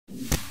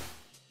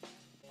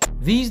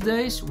These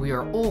days we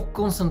are all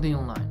constantly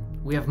online.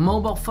 We have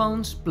mobile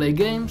phones, play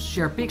games,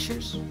 share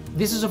pictures.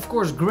 This is of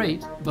course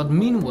great, but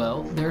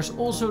meanwhile there's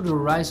also the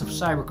rise of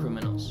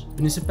cybercriminals.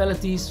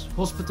 Municipalities,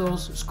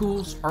 hospitals,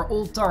 schools are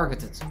all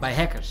targeted by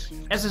hackers.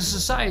 As a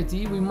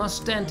society we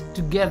must stand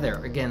together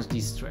against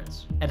these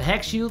threats. At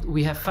HackShield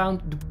we have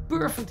found the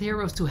perfect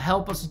heroes to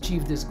help us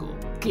achieve this goal.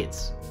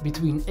 Kids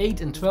between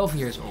 8 and 12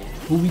 years old,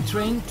 who we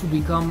train to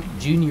become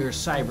junior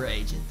cyber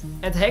agent.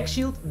 At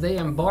HackShield they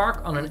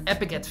embark on an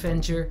epic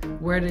adventure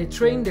where they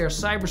train their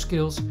cyber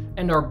skills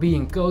and are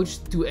being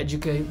coached to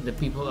educate the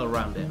people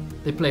around them.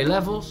 They play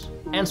levels,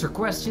 answer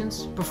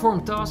questions,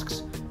 perform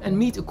tasks and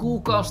meet a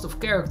cool cast of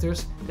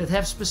characters that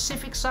have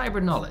specific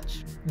cyber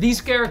knowledge.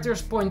 These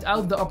characters point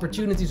out the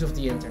opportunities of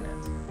the internet,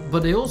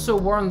 but they also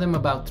warn them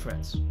about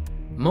threats.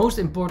 Most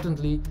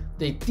importantly,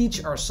 they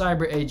teach our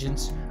cyber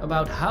agents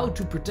about how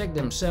to protect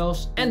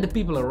themselves and the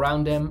people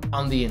around them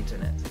on the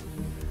internet.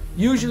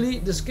 Usually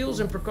the skills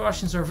and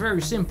precautions are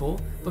very simple,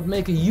 but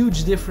make a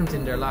huge difference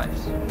in their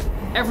lives.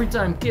 Every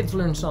time kids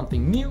learn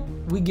something new,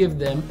 we give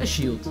them a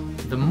shield.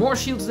 The more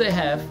shields they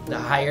have, the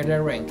higher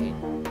their ranking.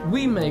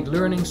 We make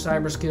learning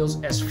cyber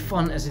skills as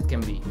fun as it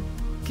can be.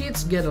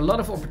 Kids get a lot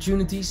of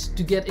opportunities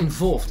to get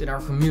involved in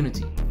our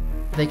community.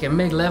 They can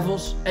make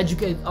levels,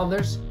 educate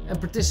others and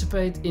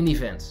participate in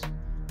events.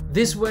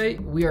 This way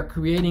we are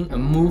creating a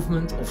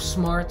movement of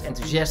smart,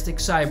 enthusiastic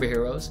cyber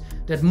heroes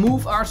that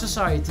move our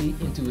society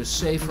into a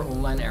safer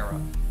online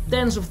era.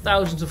 Tens of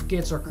thousands of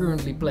kids are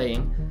currently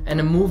playing and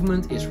the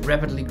movement is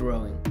rapidly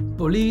growing.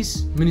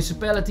 Police,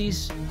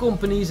 municipalities,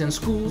 companies and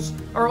schools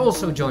are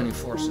also joining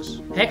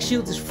forces.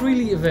 HackShield is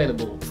freely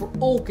available for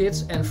all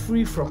kids and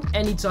free from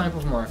any type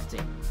of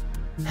marketing.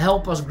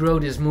 Help us grow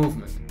this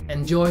movement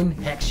and join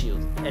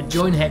HackShield at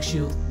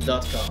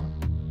joinhackshield.com.